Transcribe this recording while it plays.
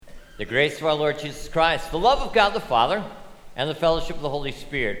The grace of our Lord Jesus Christ, the love of God the Father, and the fellowship of the Holy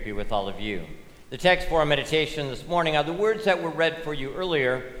Spirit be with all of you. The text for our meditation this morning are the words that were read for you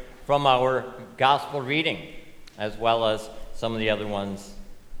earlier from our gospel reading, as well as some of the other ones.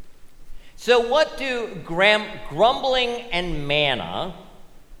 So what do grumbling and manna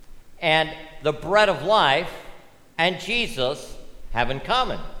and the bread of life and Jesus have in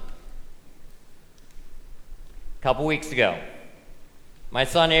common? A couple weeks ago, my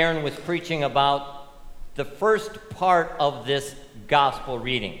son Aaron was preaching about the first part of this gospel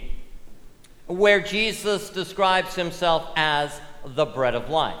reading, where Jesus describes himself as the bread of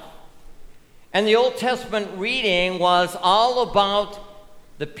life. And the Old Testament reading was all about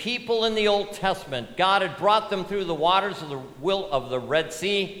the people in the Old Testament. God had brought them through the waters of the Red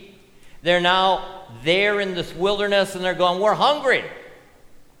Sea. They're now there in this wilderness, and they're going, we're hungry.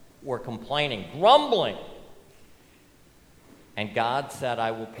 We're complaining, grumbling. And God said,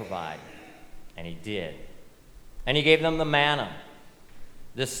 I will provide. And he did. And he gave them the manna,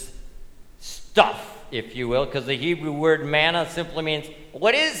 this stuff, if you will, because the Hebrew word manna simply means,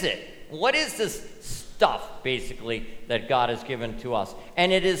 what is it? What is this stuff, basically, that God has given to us?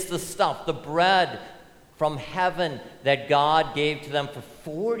 And it is the stuff, the bread from heaven that God gave to them for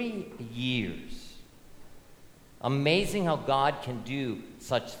 40 years. Amazing how God can do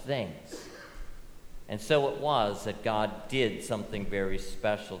such things. And so it was that God did something very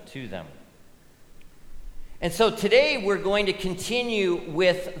special to them. And so today we're going to continue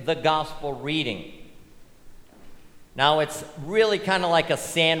with the gospel reading. Now it's really kind of like a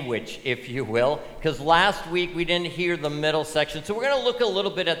sandwich, if you will, because last week we didn't hear the middle section. So we're going to look a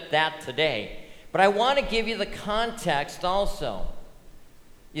little bit at that today. But I want to give you the context also.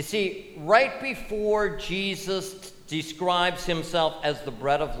 You see, right before Jesus describes himself as the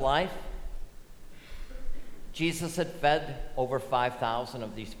bread of life, Jesus had fed over 5,000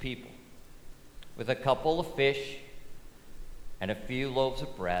 of these people with a couple of fish and a few loaves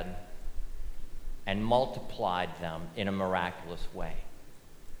of bread, and multiplied them in a miraculous way.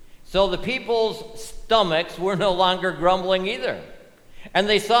 So the people's stomachs were no longer grumbling either. And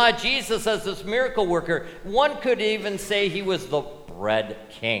they saw Jesus as this miracle worker. One could even say he was the bread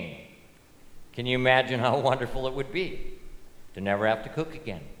king. Can you imagine how wonderful it would be to never have to cook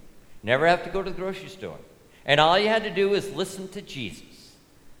again, never have to go to the grocery store? And all you had to do is listen to Jesus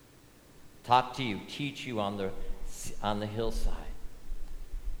talk to you, teach you on the hillside.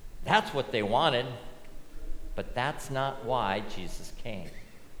 That's what they wanted, but that's not why Jesus came.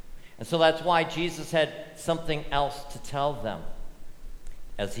 And so that's why Jesus had something else to tell them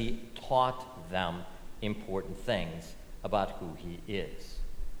as he taught them important things about who he is.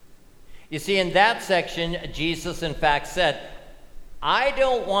 You see, in that section, Jesus in fact said, I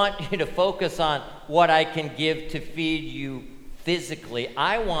don't want you to focus on what I can give to feed you physically.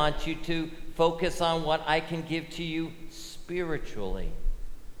 I want you to focus on what I can give to you spiritually,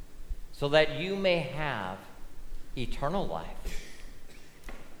 so that you may have eternal life.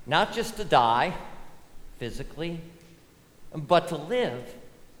 Not just to die physically, but to live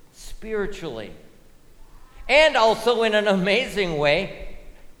spiritually. And also in an amazing way,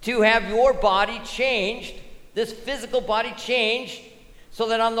 to have your body changed, this physical body changed, so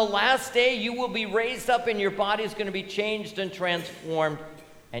that on the last day you will be raised up and your body is going to be changed and transformed,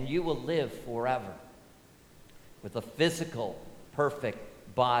 and you will live forever with a physical, perfect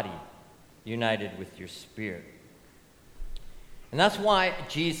body united with your spirit. And that's why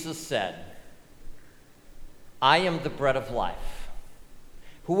Jesus said, I am the bread of life.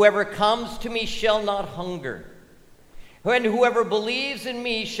 Whoever comes to me shall not hunger, and whoever believes in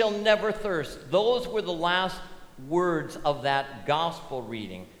me shall never thirst. Those were the last words of that gospel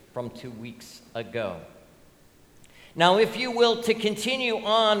reading from 2 weeks ago. Now, if you will, to continue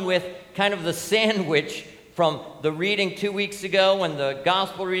on with kind of the sandwich from the reading 2 weeks ago and the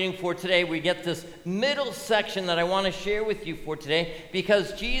gospel reading for today, we get this middle section that I want to share with you for today,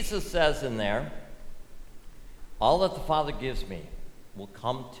 because Jesus says in there, all that the Father gives me will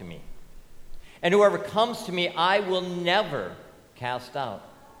come to me. And whoever comes to me, I will never cast out.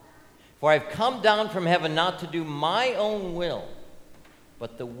 For I've come down from heaven not to do my own will,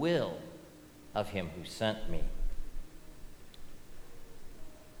 but the will of him who sent me.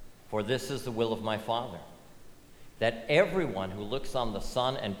 For this is the will of my Father, that everyone who looks on the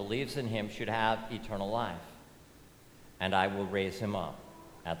Son and believes in him should have eternal life, and I will raise him up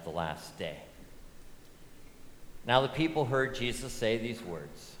at the last day. Now the people heard Jesus say these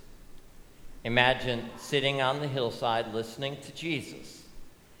words. Imagine sitting on the hillside listening to Jesus.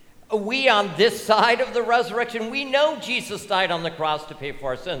 We on this side of the resurrection, we know Jesus died on the cross to pay for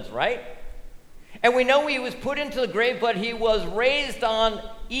our sins, right? And we know he was put into the grave, but he was raised on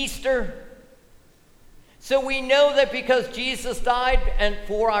Easter. So we know that because Jesus died and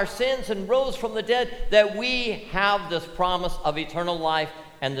for our sins and rose from the dead, that we have this promise of eternal life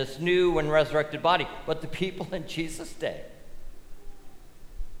and this new and resurrected body. But the people in Jesus' day,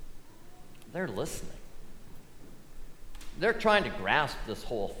 they're listening. They're trying to grasp this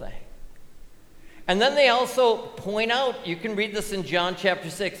whole thing. And then they also point out, you can read this in John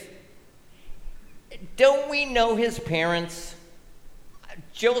chapter 6, don't we know his parents,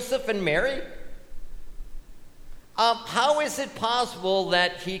 Joseph and Mary? How is it possible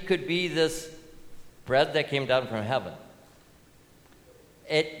that he could be this bread that came down from heaven?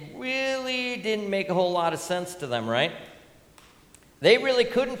 It really didn't make a whole lot of sense to them, right? They really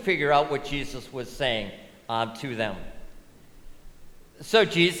couldn't figure out what Jesus was saying to them. So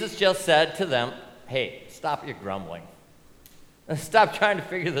Jesus just said to them, hey, stop your grumbling. Stop trying to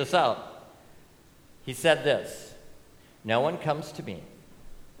figure this out. He said this, no one comes to me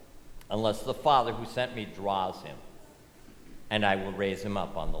unless the Father who sent me draws him, and I will raise him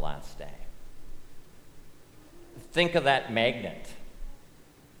up on the last day. Think of that magnet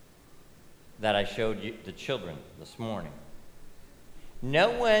that I showed you, the children, this morning. No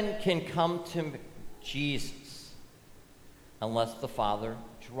one can come to Jesus unless the Father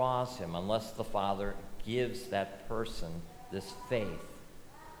draws him, unless the Father gives that person this faith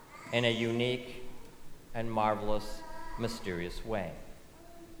in a unique and marvelous, mysterious way.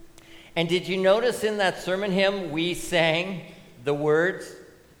 And did you notice in that sermon hymn we sang the words,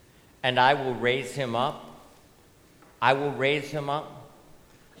 and I will raise him up, I will raise him up,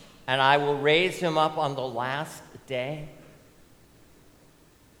 and I will raise him up on the last day?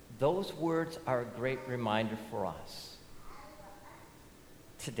 Those words are a great reminder for us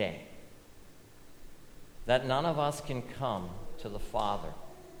today that none of us can come to the Father.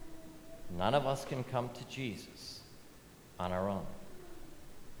 None of us can come to Jesus on our own.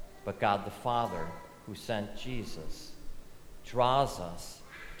 But God the Father, who sent Jesus, draws us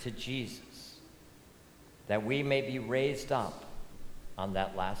to Jesus, that we may be raised up on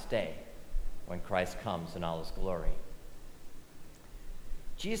that last day when Christ comes in all his glory.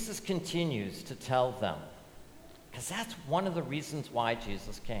 Jesus continues to tell them, because that's one of the reasons why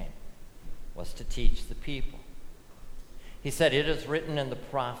Jesus came, was to teach the people. He said, it is written in the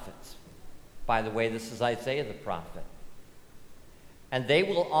prophets. By the way, this is Isaiah the prophet. And they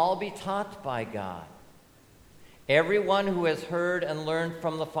will all be taught by God. Everyone who has heard and learned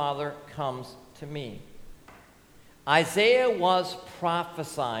from the Father comes to me. Isaiah was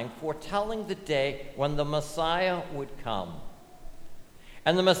prophesying, foretelling the day when the Messiah would come.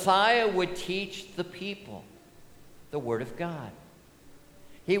 And the Messiah would teach the people the Word of God.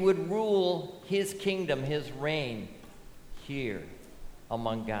 He would rule his kingdom, his reign here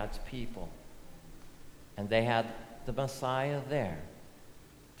among God's people. And they had the Messiah there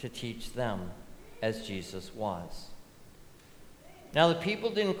to teach them as Jesus was. Now, the people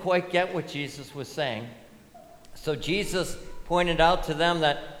didn't quite get what Jesus was saying. So Jesus pointed out to them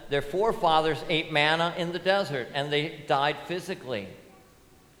that their forefathers ate manna in the desert and they died physically.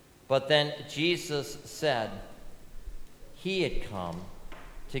 But then Jesus said he had come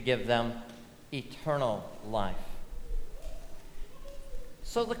to give them eternal life.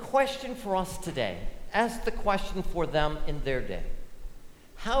 So the question for us today, as the question for them in their day,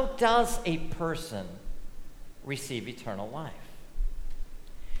 how does a person receive eternal life?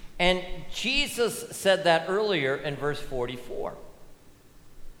 And Jesus said that earlier in verse 44.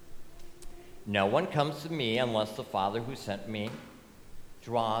 No one comes to me unless the Father who sent me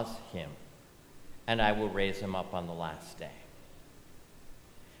draws him, and I will raise him up on the last day.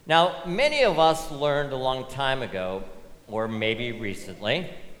 Now, many of us learned a long time ago, or maybe recently,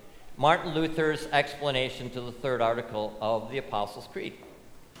 Martin Luther's explanation to the third article of the Apostles' Creed.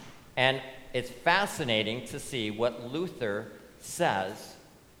 And it's fascinating to see what Luther says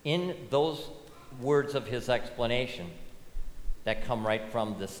in those words of his explanation that come right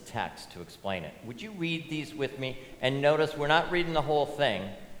from this text to explain it. Would you read these with me? And notice we're not reading the whole thing,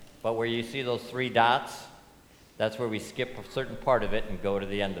 but where you see those three dots, that's where we skip a certain part of it and go to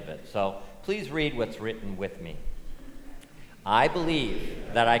the end of it. So please read what's written with me. I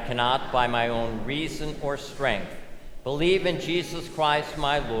believe that I cannot by my own reason or strength believe in Jesus Christ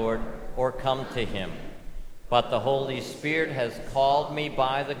my Lord or come to him. But the Holy Spirit has called me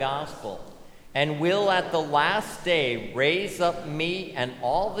by the gospel and will at the last day raise up me and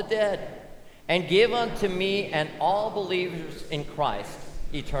all the dead and give unto me and all believers in Christ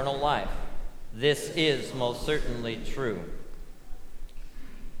eternal life. This is most certainly true.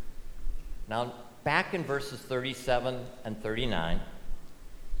 Now, back in verses 37 and 39,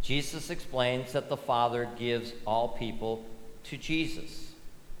 Jesus explains that the Father gives all people to Jesus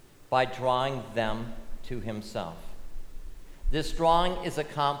by drawing them to himself. This drawing is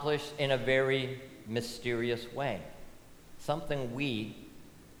accomplished in a very mysterious way, something we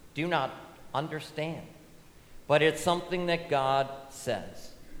do not understand, but it's something that God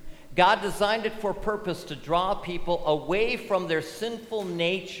says. God designed it for a purpose to draw people away from their sinful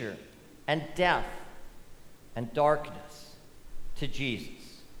nature and death and darkness to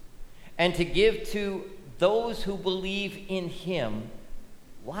Jesus, and to give to those who believe in him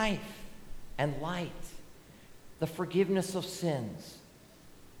life and light, the forgiveness of sins,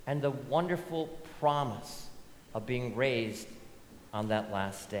 and the wonderful promise of being raised on that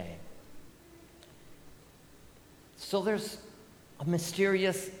last day. So there's a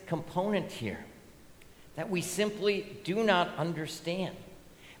mysterious component here that we simply do not understand.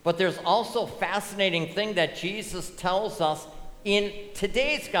 But there's also a fascinating thing that Jesus tells us in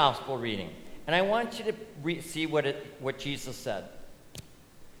today's gospel reading. And I want you to see what Jesus said.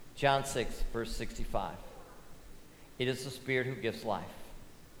 John 6, verse 65. It is the Spirit who gives life.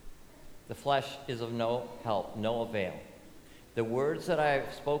 The flesh is of no help, no avail. The words that I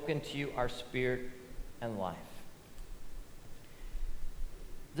have spoken to you are spirit and life.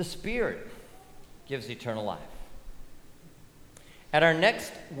 The Spirit gives eternal life. At our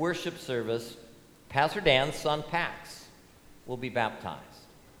next worship service, Pastor Dan's son, Pax, will be baptized.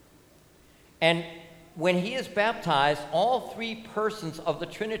 And when he is baptized, all three persons of the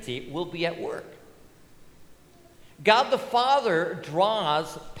Trinity will be at work. God the Father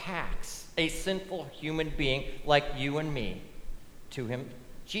draws Pax, a sinful human being like you and me, to him,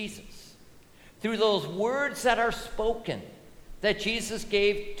 Jesus, through those words that are spoken that Jesus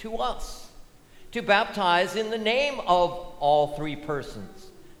gave to us to baptize in the name of all three persons,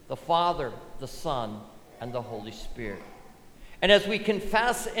 the Father, the Son, and the Holy Spirit. And as we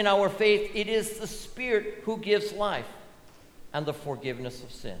confess in our faith, it is the Spirit who gives life and the forgiveness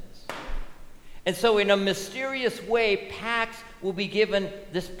of sins. And so in a mysterious way, Pax will be given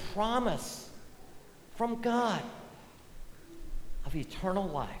this promise from God of eternal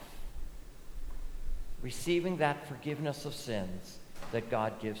life, receiving that forgiveness of sins that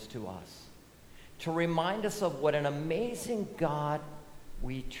God gives to us, to remind us of what an amazing God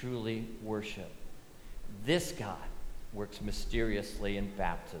we truly worship. This God works mysteriously in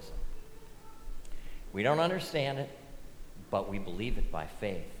baptism. We don't understand it, but we believe it by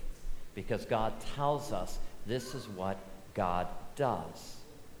faith, because God tells us this is what God does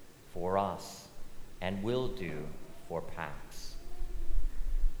for us and will do for Pax.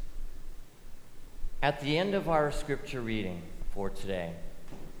 At the end of our scripture reading for today,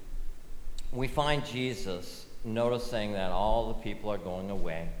 we find Jesus noticing that all the people are going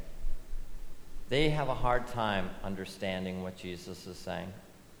away. They have a hard time understanding what Jesus is saying.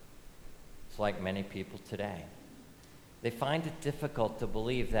 It's like many people today. They find it difficult to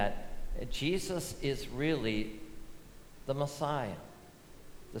believe that Jesus is really the Messiah,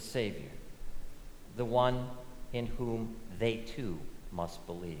 the Savior, the one in whom they too must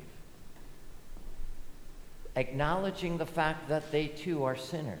believe. Acknowledging the fact that they too are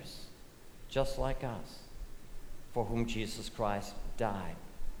sinners, just like us, for whom Jesus Christ died.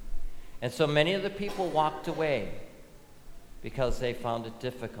 And so many of the people walked away because they found it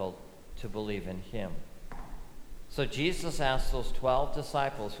difficult to believe in him. So Jesus asked those 12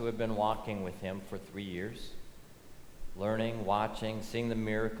 disciples who had been walking with him for 3 years, learning, watching, seeing the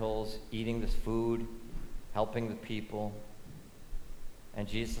miracles, eating this food, helping the people. And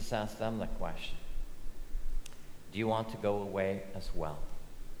Jesus asked them the question, do you want to go away as well?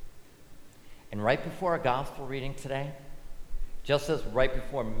 And right before our gospel reading today, just as right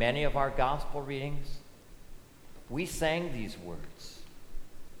before many of our gospel readings, we sang these words.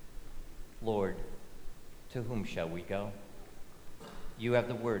 Lord, to whom shall we go? You have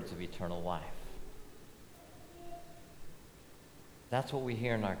the words of eternal life. That's what we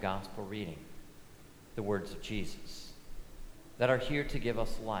hear in our gospel reading, the words of Jesus, that are here to give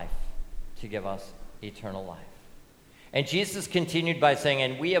us life, to give us eternal life. And Jesus continued by saying,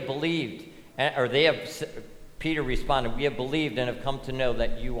 and we have believed, Peter responded, we have believed and have come to know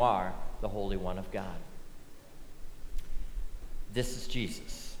that you are the Holy One of God. This is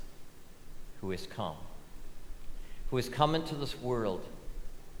Jesus who has come into this world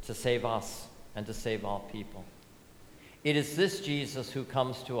to save us and to save all people. It is this Jesus who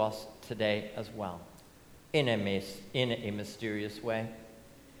comes to us today as well, in a mysterious way.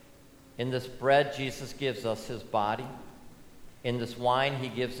 In this bread, Jesus gives us his body. In this wine, he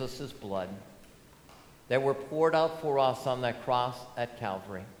gives us his blood that were poured out for us on that cross at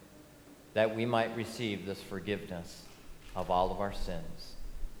Calvary, that we might receive this forgiveness of all of our sins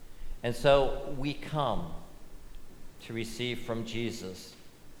And so we come to receive from Jesus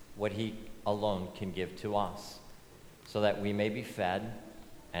what he alone can give to us, so that we may be fed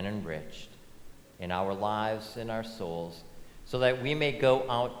and enriched in our lives, in our souls, so that we may go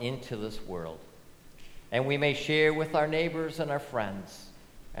out into this world and we may share with our neighbors and our friends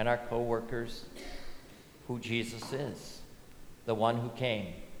and our co-workers who Jesus is, the one who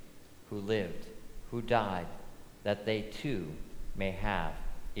came, who lived, who died, that they too may have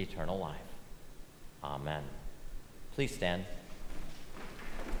eternal life. Amen. Please stand.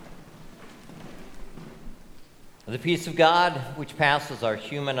 The peace of God, which passes our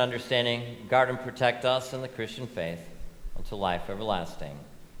human understanding, guard and protect us in the Christian faith unto life everlasting.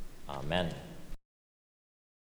 Amen.